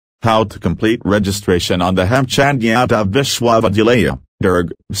How to complete registration on the Hemchand Yadav Vishwavidyalaya,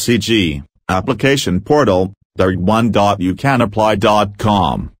 Durg, CG, application portal,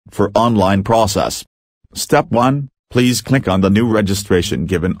 durg1.youcanapply.com, for online process. Step 1, please click on the new registration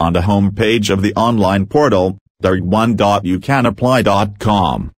given on the home page of the online portal,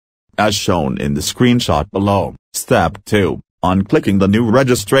 durg1.youcanapply.com, as shown in the screenshot below. Step 2, on clicking the new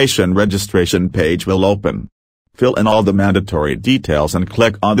registration page will open. Fill in all the mandatory details and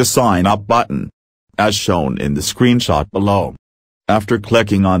click on the Sign Up button, as shown in the screenshot below. After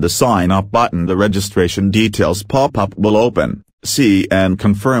clicking on the Sign Up button, the registration details pop-up will open. See and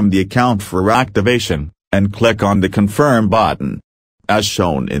confirm the account for activation, and click on the Confirm button, as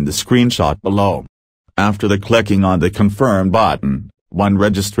shown in the screenshot below. After the clicking on the Confirm button, one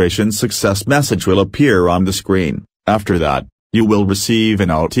registration success message will appear on the screen. After that, you will receive an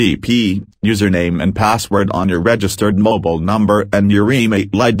OTP, username and password on your registered mobile number and your email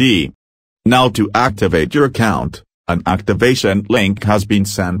ID. Now to activate your account, an activation link has been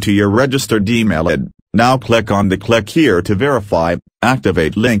sent to your registered email ID. Now click on the Click here to verify,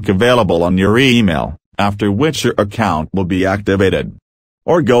 activate link available on your email, after which your account will be activated.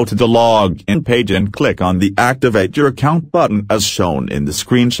 Or go to the login page and click on the Activate Your Account button as shown in the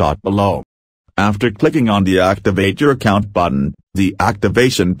screenshot below. After clicking on the Activate Your Account button, the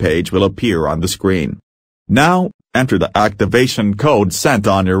activation page will appear on the screen. Now, enter the activation code sent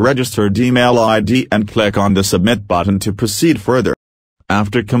on your registered email ID and click on the Submit button to proceed further.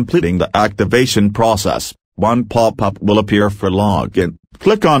 After completing the activation process, one pop-up will appear for login.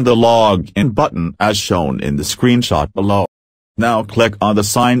 Click on the Login button as shown in the screenshot below. Now click on the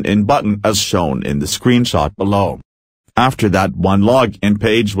Sign In button as shown in the screenshot below. After that, one login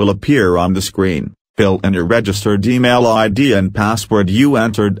page will appear on the screen. Fill in your registered email ID and password you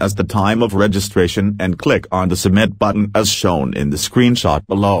entered as the time of registration and click on the Submit button as shown in the screenshot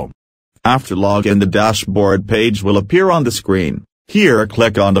below. After login, the dashboard page will appear on the screen. Here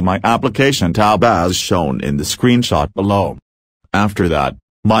click on the My Application tab as shown in the screenshot below. After that,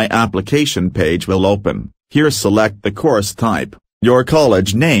 My Application page will open. Here select the course type, your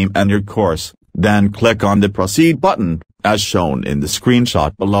college name and your course. Then click on the Proceed button, as shown in the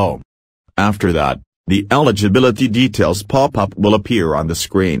screenshot below. After that, the eligibility details pop-up will appear on the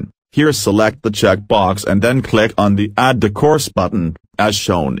screen. Here select the checkbox and then click on the Add the Course button, as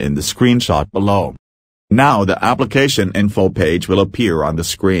shown in the screenshot below. Now the application info page will appear on the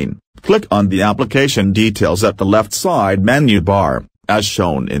screen. Click on the application details at the left side menu bar, as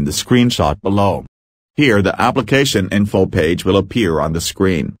shown in the screenshot below. Here the application info page will appear on the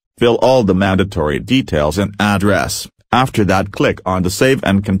screen. Fill all the mandatory details and address. After that, click on the Save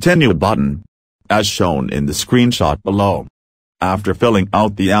and Continue button, as shown in the screenshot below. After filling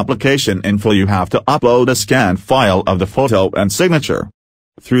out the application info, you have to upload a scanned file of the photo and signature.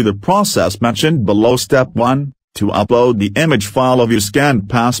 Through the process mentioned below. Step 1, to upload the image file of your scanned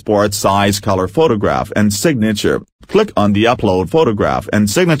passport size color photograph and signature, click on the Upload Photograph and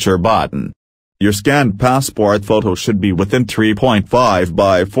Signature button. Your scanned passport photo should be within 3.5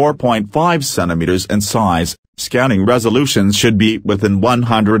 by 4.5 centimeters in size, scanning resolutions should be within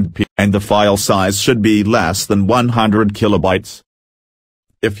 100p, and the file size should be less than 100 kilobytes.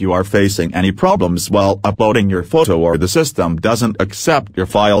 If you are facing any problems while uploading your photo or the system doesn't accept your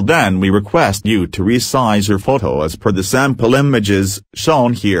file, then we request you to resize your photo as per the sample images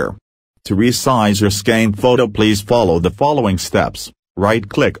shown here. To resize your scanned photo, please follow the following steps.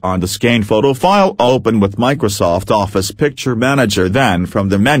 Right-click on the scanned photo file, open with Microsoft Office Picture Manager, then from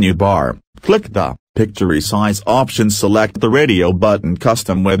the menu bar, click the Picture Resize option, select the radio button,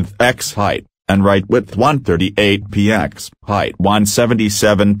 Custom Width X Height, and Right Width 138px, Height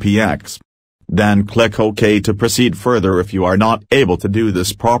 177px. Then click OK to proceed further. If you are not able to do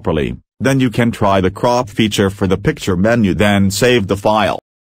this properly, then you can try the crop feature for the picture menu, then save the file.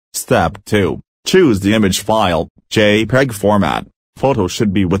 Step 2, choose the image file, JPEG format. Photo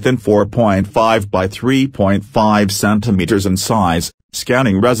should be within 4.5 by 3.5 centimeters in size,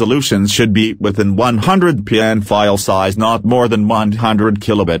 scanning resolutions should be within 100p and file size not more than 100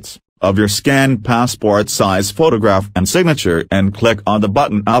 kilobits, of your scanned passport size photograph and signature, and click on the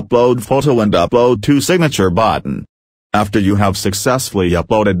button Upload Photo and Upload to Signature button. After you have successfully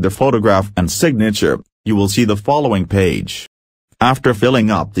uploaded the photograph and signature, you will see the following page. After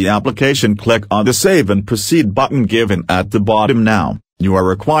filling up the application, click on the Save and Proceed button given at the bottom. Now, you are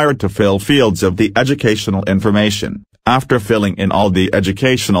required to fill fields of the educational information. After filling in all the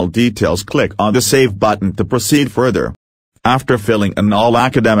educational details, click on the Save button to proceed further. After filling in all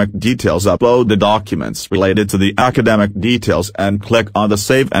academic details, upload the documents related to the academic details and click on the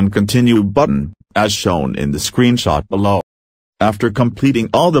Save and Continue button, as shown in the screenshot below. After completing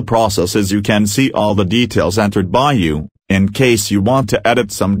all the processes, you can see all the details entered by you. In case you want to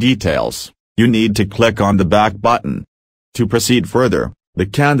edit some details, you need to click on the back button. To proceed further, the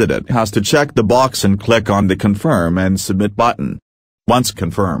candidate has to check the box and click on the Confirm and Submit button. Once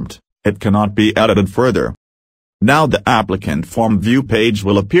confirmed, it cannot be edited further. Now the applicant form view page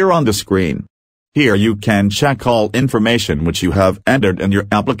will appear on the screen. Here you can check all information which you have entered in your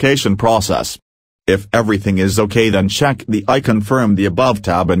application process. If everything is okay, then check the I confirm the above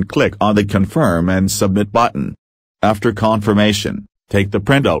tab and click on the Confirm and Submit button. After confirmation, take the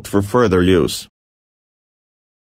printout for further use.